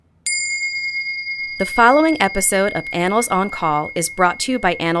The following episode of Annals on Call is brought to you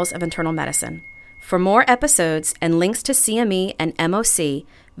by Annals of Internal Medicine. For more episodes and links to CME and MOC,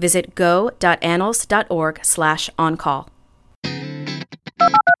 visit go.annals.org/oncall.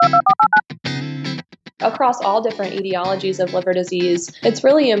 Across all different etiologies of liver disease, it's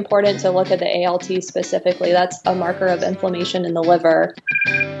really important to look at the ALT specifically. That's a marker of inflammation in the liver.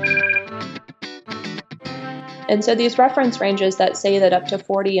 And so these reference ranges that say that up to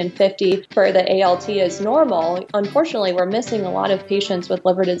 40 and 50 for the ALT is normal, unfortunately, we're missing a lot of patients with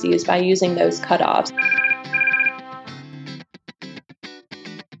liver disease by using those cutoffs.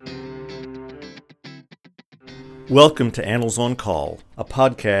 Welcome to Annals on Call, a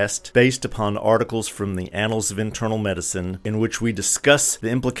podcast based upon articles from the Annals of Internal Medicine in which we discuss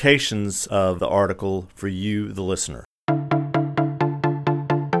the implications of the article for you, the listener.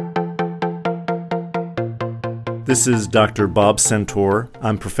 This is Dr. Bob Centor.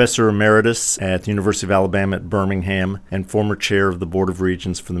 I'm Professor Emeritus at the University of Alabama at Birmingham and former chair of the Board of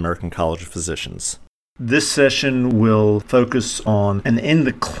Regents for the American College of Physicians. This session will focus on an In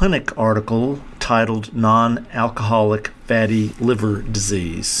the Clinic article titled Non-Alcoholic Fatty Liver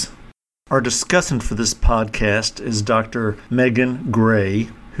Disease. Our discussant for this podcast is Dr. Megan Gray,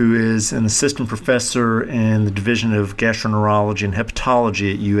 who is an assistant professor in the Division of Gastroenterology and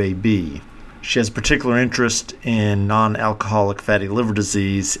Hepatology at UAB. She has particular interest in non-alcoholic fatty liver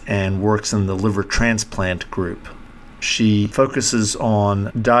disease and works in the liver transplant group. She focuses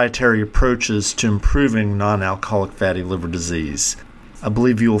on dietary approaches to improving non-alcoholic fatty liver disease. I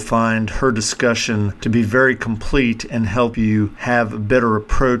believe you will find her discussion to be very complete and help you have a better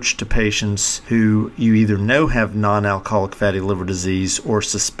approach to patients who you either know have non-alcoholic fatty liver disease or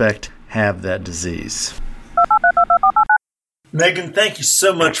suspect have that disease. Megan, thank you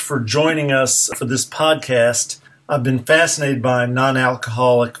so much for joining us for this podcast. I've been fascinated by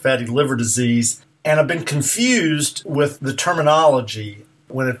non-alcoholic fatty liver disease, and I've been confused with the terminology.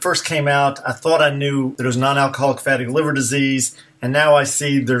 When it first came out, I thought I knew there was non-alcoholic fatty liver disease, and now I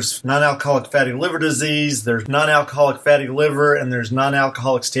see there's non-alcoholic fatty liver disease, there's non-alcoholic fatty liver, and there's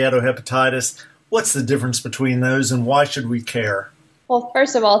non-alcoholic steatohepatitis. What's the difference between those, and why should we care? Well,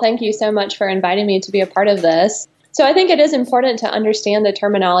 first of all, thank you so much for inviting me to be a part of this. So I think it is important to understand the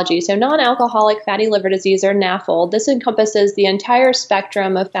terminology. So non-alcoholic fatty liver disease, or NAFLD, this encompasses the entire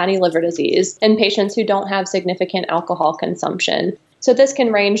spectrum of fatty liver disease in patients who don't have significant alcohol consumption. So this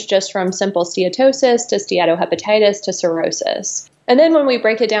can range just from simple steatosis to steatohepatitis to cirrhosis. And then when we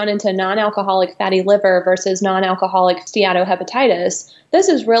break it down into non-alcoholic fatty liver versus non-alcoholic steatohepatitis, this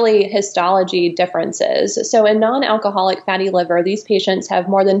is really histology differences. So in non-alcoholic fatty liver, these patients have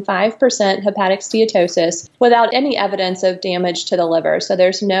more than 5% hepatic steatosis without any evidence of damage to the liver. So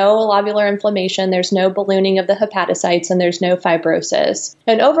there's no lobular inflammation, there's no ballooning of the hepatocytes, and there's no fibrosis.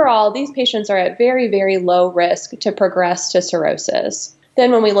 And overall, these patients are at very, very low risk to progress to cirrhosis.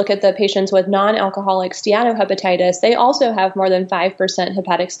 Then when we look at the patients with non-alcoholic steatohepatitis, they also have more than 5%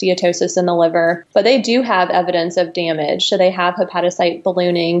 hepatic steatosis in the liver, but they do have evidence of damage. So they have hepatocyte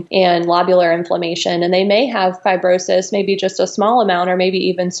ballooning and lobular inflammation, and they may have fibrosis, maybe just a small amount, or maybe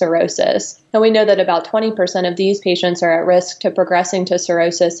even cirrhosis. And we know that about 20% of these patients are at risk to progressing to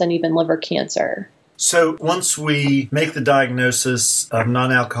cirrhosis and even liver cancer. So once we make the diagnosis of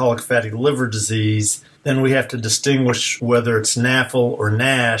non-alcoholic fatty liver disease, then we have to distinguish whether it's NAFL or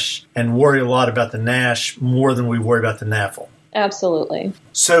NASH and worry a lot about the NASH more than we worry about the NAFL. Absolutely.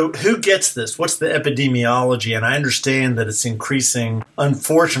 So who gets this? What's the epidemiology? And I understand that it's increasing,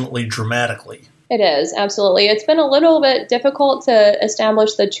 unfortunately, dramatically. It is, absolutely. It's been a little bit difficult to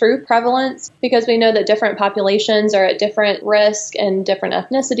establish the true prevalence because we know that different populations are at different risk and different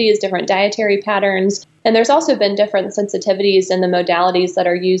ethnicities, different dietary patterns. And there's also been different sensitivities in the modalities that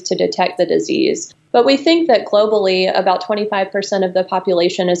are used to detect the disease. But we think that globally, about 25% of the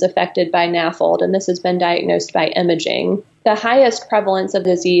population is affected by NAFLD, and this has been diagnosed by imaging. The highest prevalence of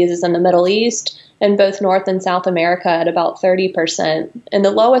disease is in the Middle East, in both North and South America at about 30%. And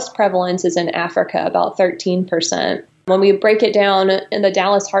the lowest prevalence is in Africa, about 13%. When we break it down, and the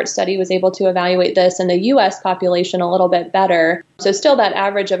Dallas Heart Study was able to evaluate this in the U.S. population a little bit better. So still that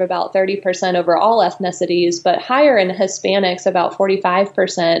average of about 30% over all ethnicities, but higher in Hispanics, about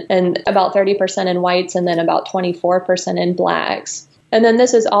 45%, and about 30% in whites, and then about 24% in blacks. And then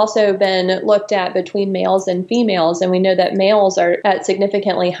this has also been looked at between males and females, and we know that males are at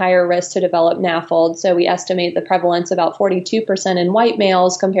significantly higher risk to develop NAFLD. So we estimate the prevalence about 42% in white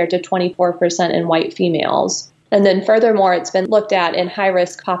males compared to 24% in white females. And then furthermore, it's been looked at in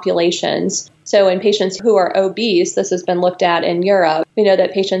high-risk populations. So in patients who are obese, this has been looked at in Europe. We know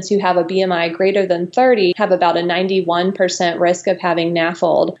that patients who have a BMI greater than 30 have about a 91% risk of having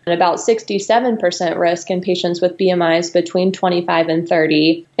NAFLD and about 67% risk in patients with BMIs between 25 and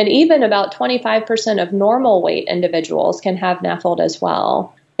 30. And even about 25% of normal weight individuals can have NAFLD as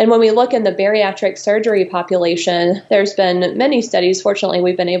well. And when we look in the bariatric surgery population, there's been many studies. Fortunately,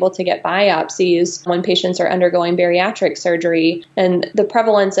 we've been able to get biopsies when patients are undergoing bariatric surgery. And the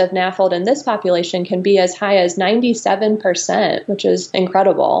prevalence of NAFLD in this population can be as high as 97%, which is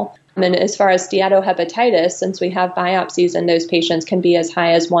incredible. And as far as steatohepatitis, since we have biopsies in those patients, can be as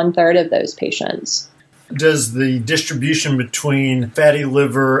high as 1/3 of those patients. Does the distribution between fatty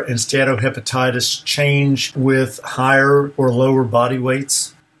liver and steatohepatitis change with higher or lower body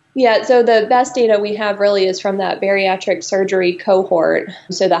weights? Yeah, so the best data we have really is from that bariatric surgery cohort.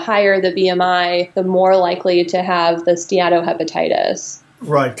 So the higher the BMI, the more likely to have the steatohepatitis.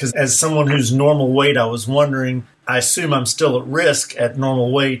 Right, because as someone who's normal weight, I was wondering, I assume I'm still at risk at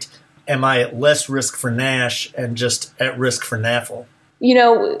normal weight. Am I at less risk for NASH and just at risk for NAFLD? You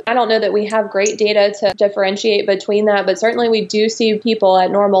know, I don't know that we have great data to differentiate between that, but certainly we do see people at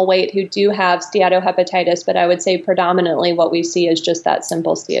normal weight who do have steatohepatitis, but I would say predominantly what we see is just that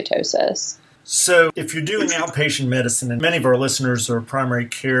simple steatosis. So if you're doing outpatient medicine, and many of our listeners are primary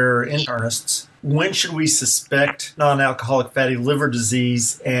care internists, when should we suspect non-alcoholic fatty liver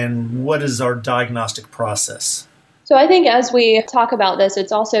disease, and what is our diagnostic process? So I think as we talk about this,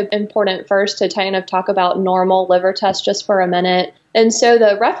 it's also important first to kind of talk about normal liver tests just for a minute. And so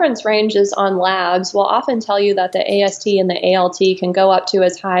the reference ranges on labs will often tell you that the AST and the ALT can go up to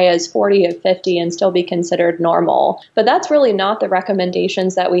as high as 40 or 50 and still be considered normal. But that's really not the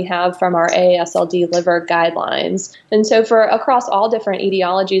recommendations that we have from our AASLD liver guidelines. And so for across all different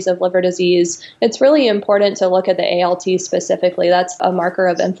etiologies of liver disease, it's really important to look at the ALT specifically. That's a marker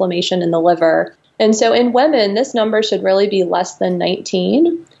of inflammation in the liver. And so in women, this number should really be less than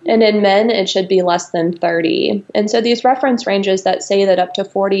 19. And in men, it should be less than 30. And so these reference ranges that say that up to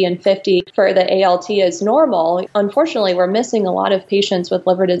 40 and 50 for the ALT is normal, unfortunately, we're missing a lot of patients with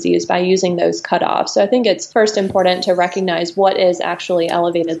liver disease by using those cutoffs. So I think it's first important to recognize what is actually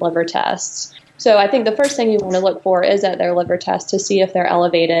elevated liver tests. So I think the first thing you want to look for is at their liver test to see if they're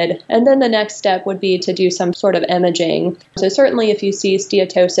elevated. And then the next step would be to do some sort of imaging. So certainly if you see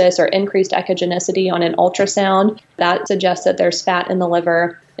steatosis or increased echogenicity on an ultrasound, that suggests that there's fat in the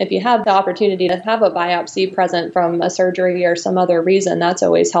liver. If you have the opportunity to have a biopsy present from a surgery or some other reason, that's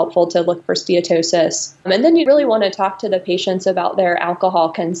always helpful to look for steatosis. And then you really want to talk to the patients about their alcohol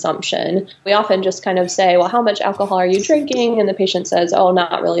consumption. We often just kind of say, well, how much alcohol are you drinking? And the patient says, oh,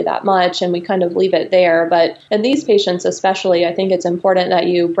 not really that much. And we kind of leave it there. But in these patients especially, I think it's important that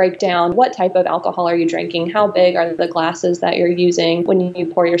you break down what type of alcohol are you drinking? How big are the glasses that you're using when you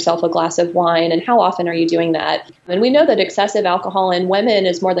pour yourself a glass of wine? And how often are you doing that? And we know that excessive alcohol in women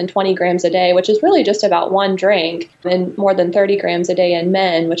is more than 20 grams a day, which is really just about one drink, and more than 30 grams a day in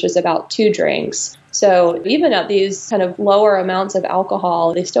men, which is about 2 drinks. So even at these kind of lower amounts of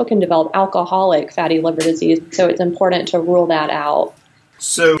alcohol, they still can develop alcoholic fatty liver disease. So it's important to rule that out.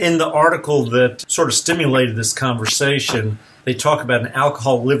 So in the article that sort of stimulated this conversation, they talk about an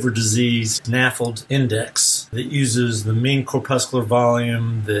alcohol liver disease NAFLD index that uses the mean corpuscular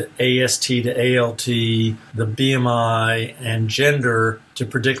volume, the AST to ALT, the BMI, and gender to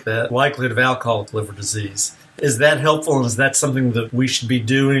predict the likelihood of alcoholic liver disease. Is that helpful, and is that something that we should be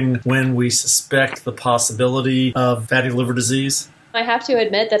doing when we suspect the possibility of fatty liver disease? I have to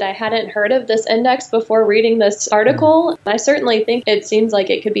admit that I hadn't heard of this index before reading this article. I certainly think it seems like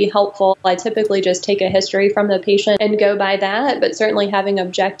it could be helpful. I typically just take a history from the patient and go by that, but certainly having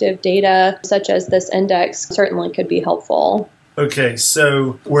objective data such as this index certainly could be helpful. Okay,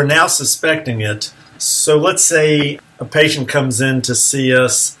 so we're now suspecting it. So let's say a patient comes in to see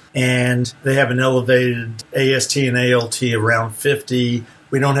us and they have an elevated AST and ALT around 50.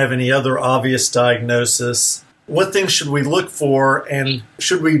 We don't have any other obvious diagnosis. What things should we look for, and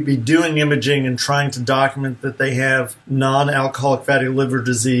should we be doing imaging and trying to document that they have non-alcoholic fatty liver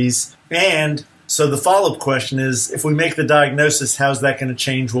disease? And so the follow-up question is, if we make the diagnosis, how's that going to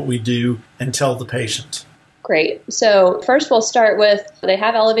change what we do and tell the patient? Great. So first we'll start with they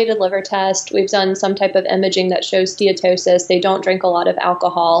have elevated liver test. We've done some type of imaging that shows steatosis. They don't drink a lot of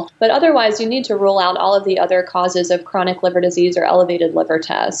alcohol. But otherwise, you need to rule out all of the other causes of chronic liver disease or elevated liver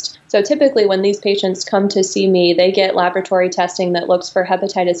test. So typically when these patients come to see me, they get laboratory testing that looks for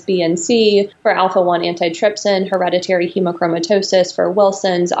hepatitis B and C, for alpha-1 antitrypsin, hereditary hemochromatosis, for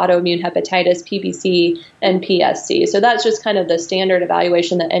Wilson's, autoimmune hepatitis, PBC, and PSC. So that's just kind of the standard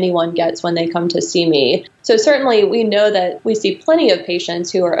evaluation that anyone gets when they come to see me. So certainly we know that we see plenty of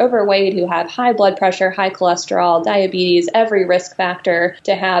patients who are overweight, who have high blood pressure, high cholesterol, diabetes, every risk factor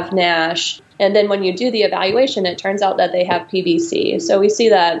to have NASH. And then when you do the evaluation, it turns out that they have PBC. So we see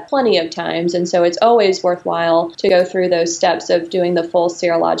that plenty of times. And so it's always worthwhile to go through those steps of doing the full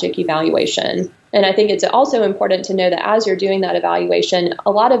serologic evaluation. And I think it's also important to know that as you're doing that evaluation,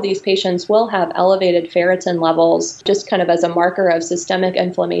 a lot of these patients will have elevated ferritin levels just kind of as a marker of systemic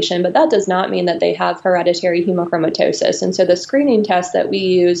inflammation, but that does not mean that they have hereditary hemochromatosis. And so the screening test that we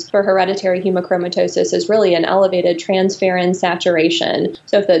use for hereditary hemochromatosis is really an elevated transferrin saturation.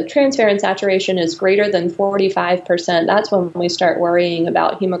 So if the transferrin saturation is greater than 45%, that's when we start worrying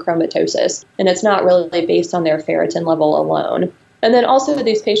about hemochromatosis. And it's not really based on their ferritin level alone. And then also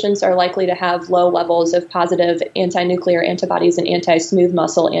these patients are likely to have low levels of positive anti-nuclear antibodies and anti-smooth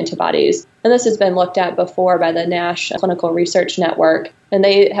muscle antibodies. And this has been looked at before by the NASH Clinical Research Network. And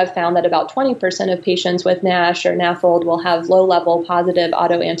they have found that about 20% of patients with NASH or NAFLD will have low-level positive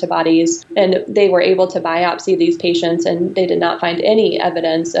autoantibodies. And they were able to biopsy these patients, and they did not find any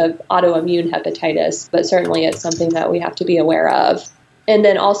evidence of autoimmune hepatitis. But certainly it's something that we have to be aware of. And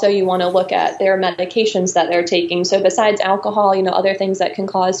then also you want to look at their medications that they're taking. So besides alcohol, other things that can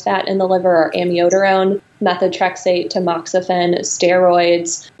cause fat in the liver are amiodarone, methotrexate, tamoxifen,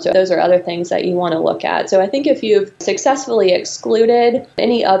 steroids. So those are other things that you want to look at. So I think if you've successfully excluded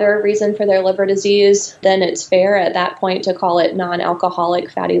any other reason for their liver disease, then it's fair at that point to call it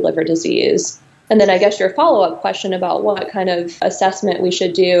non-alcoholic fatty liver disease. And then I guess your follow-up question about what kind of assessment we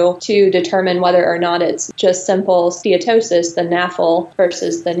should do to determine whether or not it's just simple steatosis, the NAFL,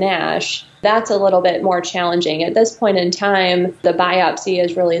 versus the NASH, that's a little bit more challenging. At this point in time, the biopsy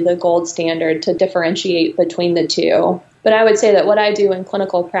is really the gold standard to differentiate between the two. But I would say that what I do in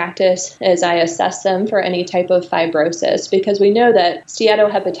clinical practice is I assess them for any type of fibrosis, because we know that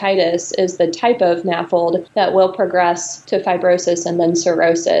steatohepatitis is the type of NAFLD that will progress to fibrosis and then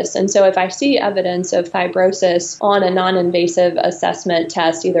cirrhosis. And so if I see evidence of fibrosis on a non-invasive assessment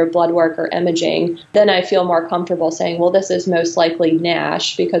test, either blood work or imaging, then I feel more comfortable saying, well, this is most likely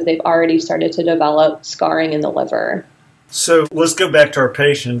NASH because they've already started to develop scarring in the liver. So let's go back to our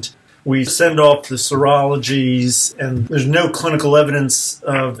patient. We send off the serologies, and there's no clinical evidence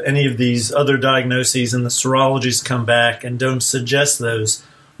of any of these other diagnoses, and the serologies come back and don't suggest those.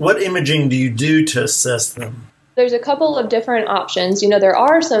 What imaging do you do to assess them? There's a couple of different options. There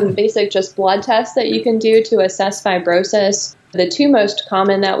are some basic just blood tests that you can do to assess fibrosis. The two most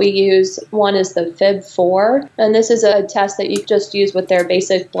common that we use, one is the FIB-4, and this is a test that you just use with their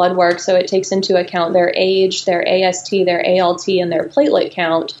basic blood work, so it takes into account their age, their AST, their ALT, and their platelet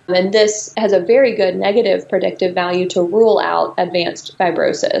count. And this has a very good negative predictive value to rule out advanced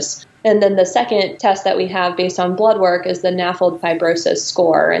fibrosis. And then the second test that we have based on blood work is the NAFLD fibrosis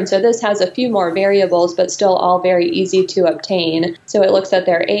score. And so this has a few more variables, but still all very easy to obtain. So it looks at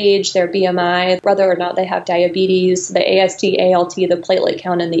their age, their BMI, whether or not they have diabetes, the AST, ALT, the platelet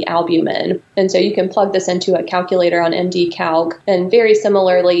count, and the albumin. And so you can plug this into a calculator on MD Calc. And very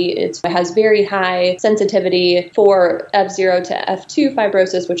similarly, it has very high sensitivity for F0 to F2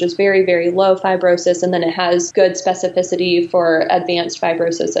 fibrosis, which is very, very low fibrosis. And then it has good specificity for advanced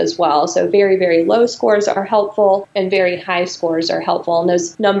fibrosis as well. So very, very low scores are helpful and very high scores are helpful. And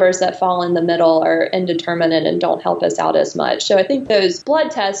those numbers that fall in the middle are indeterminate and don't help us out as much. So I think those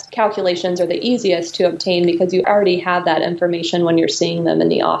blood test calculations are the easiest to obtain because you already have that information when you're seeing them in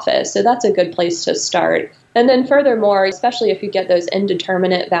the office. So that's a good place to start. And then furthermore, especially if you get those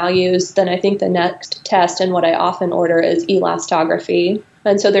indeterminate values, then I think the next test and what I often order is elastography.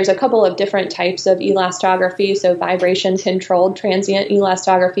 And so there's a couple of different types of elastography. So vibration-controlled transient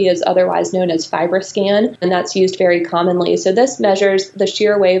elastography is otherwise known as FibroScan, and that's used very commonly. So this measures the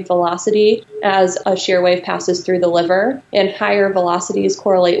shear wave velocity as a shear wave passes through the liver, and higher velocities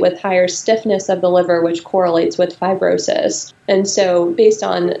correlate with higher stiffness of the liver, which correlates with fibrosis. And so based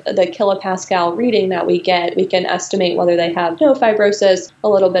on the kilopascal reading that we get, we can estimate whether they have no fibrosis, a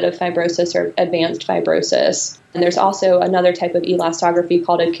little bit of fibrosis, or advanced fibrosis. And there's also another type of elastography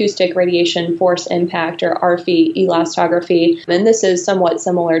called acoustic radiation force impact, or ARFE elastography. And this is somewhat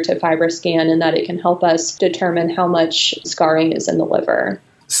similar to FibroScan in that it can help us determine how much scarring is in the liver.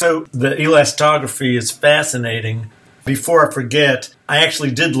 So the elastography is fascinating. Before I forget, I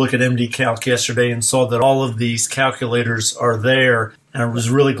actually did look at MD Calc yesterday and saw that all of these calculators are there. And I was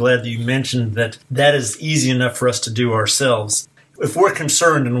really glad that you mentioned that that is easy enough for us to do ourselves. If we're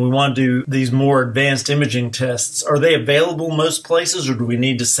concerned and we want to do these more advanced imaging tests, are they available most places or do we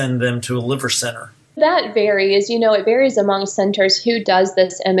need to send them to a liver center? That varies. It varies among centers who does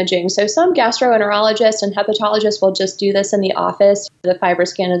this imaging. So some gastroenterologists and hepatologists will just do this in the office. The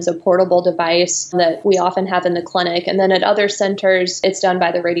FibroScan is a portable device that we often have in the clinic. And then at other centers, it's done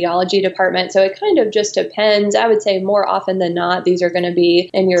by the radiology department. So it kind of just depends. I would say more often than not, these are going to be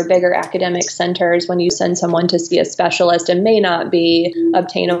in your bigger academic centers when you send someone to see a specialist and may not be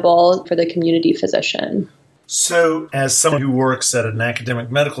obtainable for the community physician. So as someone who works at an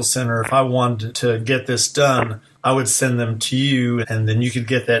academic medical center, if I wanted to get this done, I would send them to you, and then you could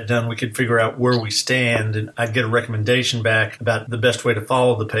get that done. We could figure out where we stand, and I'd get a recommendation back about the best way to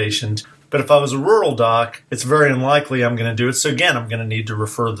follow the patient. But if I was a rural doc, it's very unlikely I'm going to do it. So again, I'm going to need to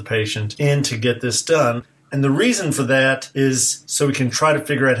refer the patient in to get this done. And the reason for that is so we can try to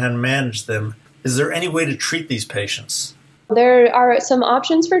figure out how to manage them. Is there any way to treat these patients? There are some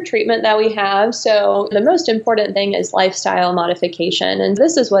options for treatment that we have. So the most important thing is lifestyle modification. And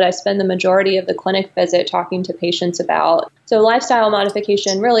this is what I spend the majority of the clinic visit talking to patients about. So lifestyle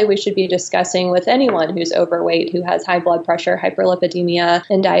modification, really we should be discussing with anyone who's overweight, who has high blood pressure, hyperlipidemia,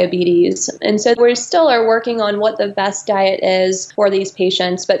 and diabetes. And so we still are working on what the best diet is for these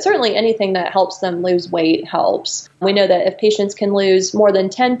patients, but certainly anything that helps them lose weight helps. We know that if patients can lose more than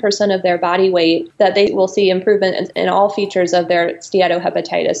 10% of their body weight, that they will see improvement in all features of their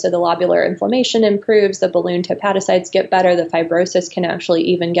steatohepatitis. So the lobular inflammation improves, the ballooned hepatocytes get better, the fibrosis can actually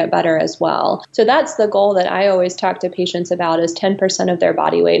even get better as well. So that's the goal that I always talk to patients about, is 10% of their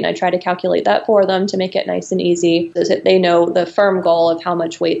body weight. And I try to calculate that for them to make it nice and easy so that they know the firm goal of how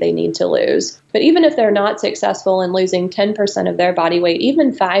much weight they need to lose. But even if they're not successful in losing 10% of their body weight,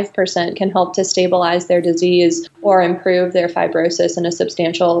 even 5% can help to stabilize their disease or improve their fibrosis in a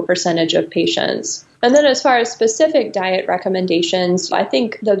substantial percentage of patients. And then as far as specific diet recommendations, I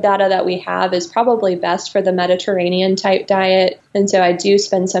think the data that we have is probably best for the Mediterranean type diet. And so I do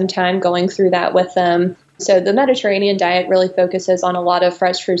spend some time going through that with them. So the Mediterranean diet really focuses on a lot of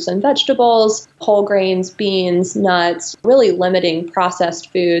fresh fruits and vegetables, whole grains, beans, nuts, really limiting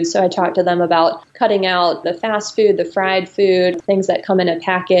processed foods. So I talk to them about cutting out the fast food, the fried food, things that come in a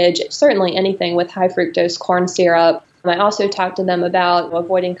package, certainly anything with high fructose corn syrup. I also talked to them about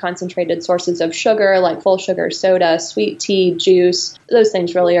avoiding concentrated sources of sugar like full sugar soda, sweet tea, juice. Those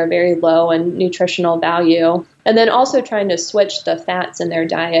things really are very low in nutritional value. And then also trying to switch the fats in their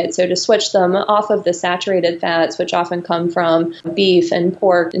diet. So to switch them off of the saturated fats, which often come from beef and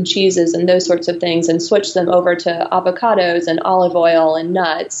pork and cheeses and those sorts of things, and switch them over to avocados and olive oil and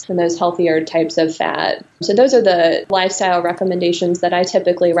nuts and those healthier types of fat. So those are the lifestyle recommendations that I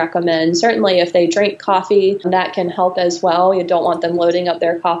typically recommend. Certainly if they drink coffee, that can help as well. You don't want them loading up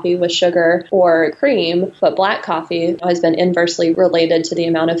their coffee with sugar or cream, but black coffee has been inversely related to the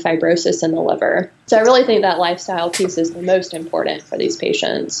amount of fibrosis in the liver. So I really think that lifestyle piece is the most important for these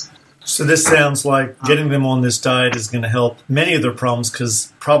patients. So this sounds like getting them on this diet is going to help many of their problems,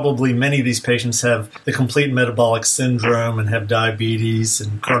 because probably many of these patients have the complete metabolic syndrome and have diabetes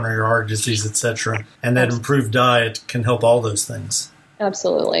and coronary artery disease, etc. And that improved diet can help all those things.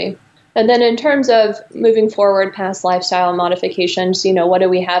 Absolutely. And then in terms of moving forward past lifestyle modifications, what do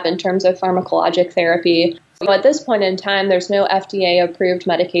we have in terms of pharmacologic therapy? At this point in time, there's no FDA-approved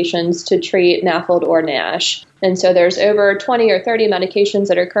medications to treat NAFLD or NASH. And so there's over 20 or 30 medications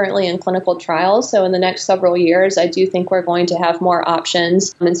that are currently in clinical trials. So in the next several years, I do think we're going to have more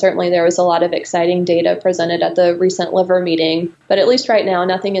options. And certainly there was a lot of exciting data presented at the recent liver meeting. But at least right now,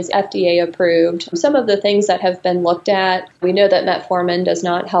 nothing is FDA approved. Some of the things that have been looked at, we know that metformin does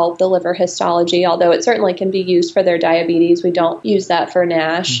not help the liver histology, although it certainly can be used for their diabetes. We don't use that for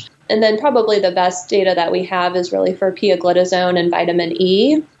NASH. And then probably the best data that we have is really for pioglitazone and vitamin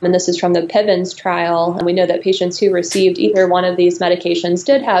E. And this is from the PIVENS trial. And we know that patients who received either one of these medications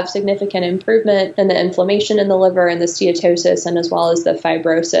did have significant improvement in the inflammation in the liver and the steatosis, and as well as the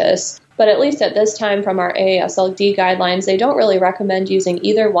fibrosis. But at least at this time from our AASLD guidelines, they don't really recommend using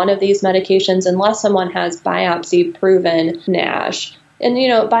either one of these medications unless someone has biopsy-proven NASH. And,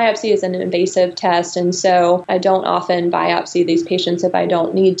 biopsy is an invasive test, and so I don't often biopsy these patients if I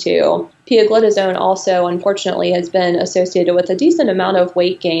don't need to. Pioglitazone also, unfortunately, has been associated with a decent amount of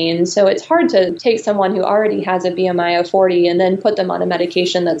weight gain. So it's hard to take someone who already has a BMI of 40 and then put them on a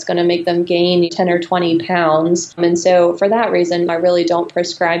medication that's going to make them gain 10 or 20 pounds. And so for that reason, I really don't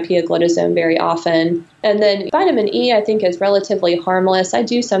prescribe pioglitazone very often. And then vitamin E, I think, is relatively harmless. I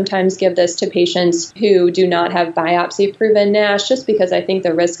do sometimes give this to patients who do not have biopsy-proven NASH, just because I think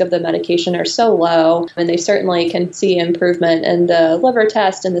the risk of the medication are so low, and they certainly can see improvement in the liver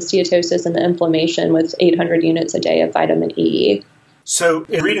test and the steatosis and the inflammation with 800 units a day of vitamin E. So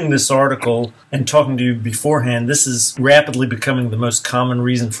in reading this article and talking to you beforehand, this is rapidly becoming the most common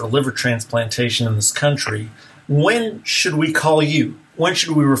reason for liver transplantation in this country. When should we call you? When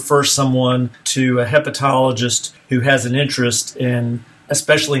should we refer someone to a hepatologist who has an interest in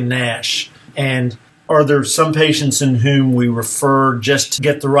especially NASH? And are there some patients in whom we refer just to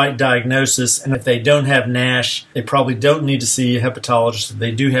get the right diagnosis? And if they don't have NASH, they probably don't need to see a hepatologist. If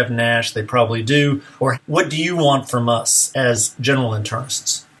they do have NASH, they probably do. Or what do you want from us as general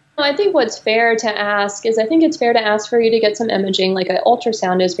internists? I think what's fair to ask is it's fair to ask for you to get some imaging. Like an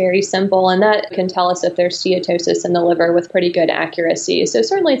ultrasound is very simple, and that can tell us if there's steatosis in the liver with pretty good accuracy. So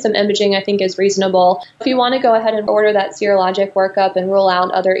certainly some imaging I think is reasonable. If you want to go ahead and order that serologic workup and rule out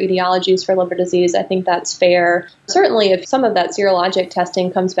other etiologies for liver disease, I think that's fair. Certainly if some of that serologic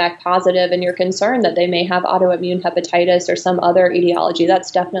testing comes back positive and you're concerned that they may have autoimmune hepatitis or some other etiology, that's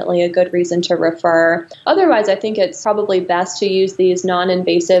definitely a good reason to refer. Otherwise, I think it's probably best to use these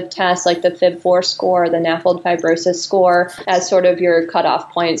non-invasive tests like the FIB-4 score, the NAFLD fibrosis score, as sort of your cutoff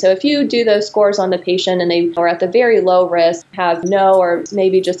point. So if you do those scores on the patient and they are at the very low risk, have no or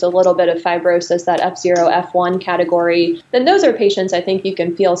maybe just a little bit of fibrosis, that F0, F1 category, then those are patients I think you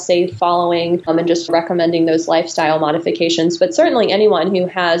can feel safe following and just recommending those lifestyle modifications. But certainly anyone who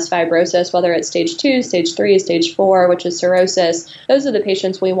has fibrosis, whether it's stage 2, stage 3, stage 4, which is cirrhosis, those are the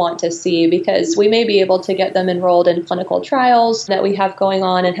patients we want to see because we may be able to get them enrolled in clinical trials that we have going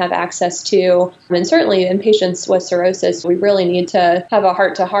on and have access to. And certainly in patients with cirrhosis, we really need to have a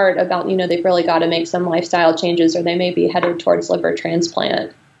heart-to-heart about, they've really got to make some lifestyle changes or they may be headed towards liver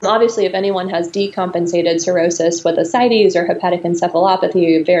transplant. Obviously, if anyone has decompensated cirrhosis with ascites or hepatic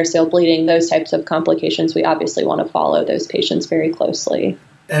encephalopathy, variceal bleeding, those types of complications, we obviously want to follow those patients very closely.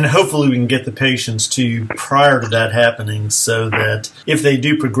 And hopefully we can get the patients to you prior to that happening so that if they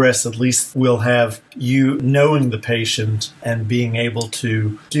do progress, at least we'll have you knowing the patient and being able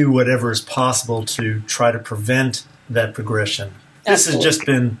to do whatever is possible to try to prevent that progression. This has just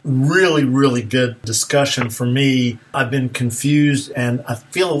been really, really good discussion for me. I've been confused and I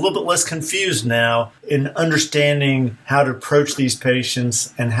feel a little bit less confused now in understanding how to approach these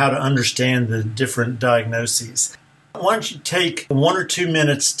patients and how to understand the different diagnoses. Why don't you take 1 or 2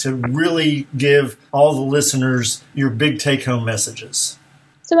 minutes to really give all the listeners your big take-home messages?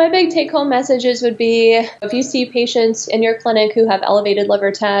 So my big take-home messages would be, if you see patients in your clinic who have elevated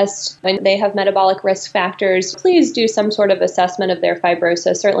liver tests and they have metabolic risk factors, please do some sort of assessment of their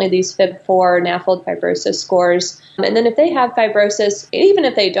fibrosis, certainly these FIB-4 NAFLD fibrosis scores. And then if they have fibrosis, even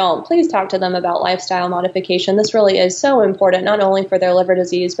if they don't, please talk to them about lifestyle modification. This really is so important, not only for their liver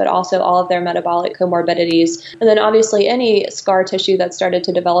disease, but also all of their metabolic comorbidities. And then obviously any scar tissue that's started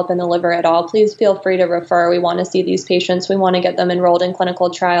to develop in the liver at all, please feel free to refer. We want to see these patients. We want to get them enrolled in clinical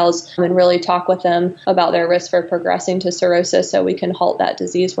trials and really talk with them about their risk for progressing to cirrhosis so we can halt that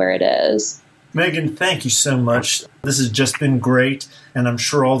disease where it is. Megan, thank you so much. This has just been great, and I'm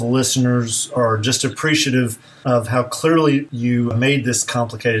sure all the listeners are just appreciative of how clearly you made this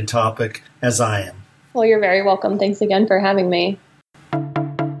complicated topic, as I am. Well, you're very welcome. Thanks again for having me.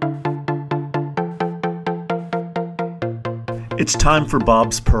 It's time for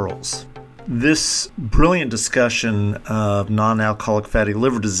Bob's Pearls. This brilliant discussion of non-alcoholic fatty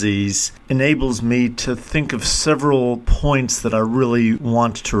liver disease enables me to think of several points that I really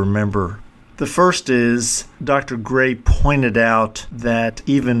want to remember. The first is Dr. Gray pointed out that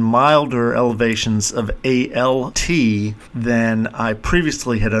even milder elevations of ALT than I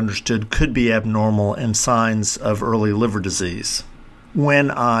previously had understood could be abnormal and signs of early liver disease.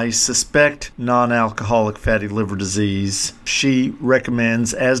 When I suspect non-alcoholic fatty liver disease, she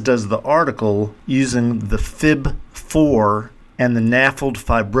recommends, as does the article, using the FIB-4 and the NAFLD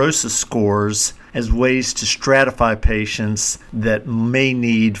fibrosis scores as ways to stratify patients that may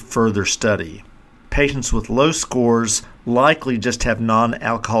need further study. Patients with low scores likely just have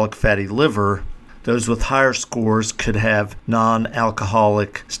non-alcoholic fatty liver. Those with higher scores could have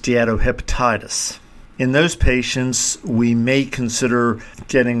non-alcoholic steatohepatitis. In those patients, we may consider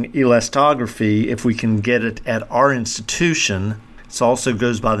getting elastography if we can get it at our institution. It also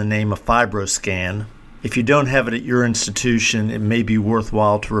goes by the name of FibroScan. If you don't have it at your institution, it may be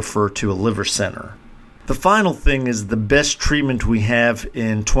worthwhile to refer to a liver center. The final thing is the best treatment we have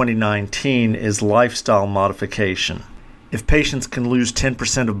in 2019 is lifestyle modification. If patients can lose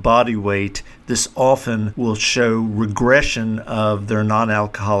 10% of body weight, this often will show regression of their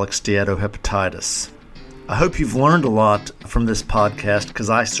non-alcoholic steatohepatitis. I hope you've learned a lot from this podcast, because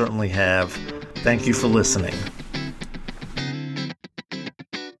I certainly have. Thank you for listening.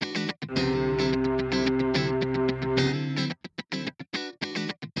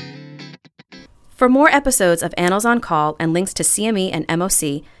 For more episodes of Annals on Call and links to CME and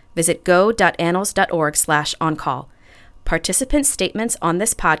MOC, visit go.annals.org/oncall. Participant statements on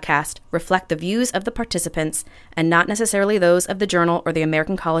this podcast reflect the views of the participants and not necessarily those of the Journal or the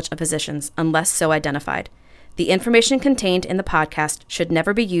American College of Physicians, unless so identified. The information contained in the podcast should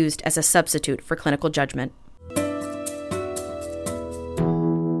never be used as a substitute for clinical judgment.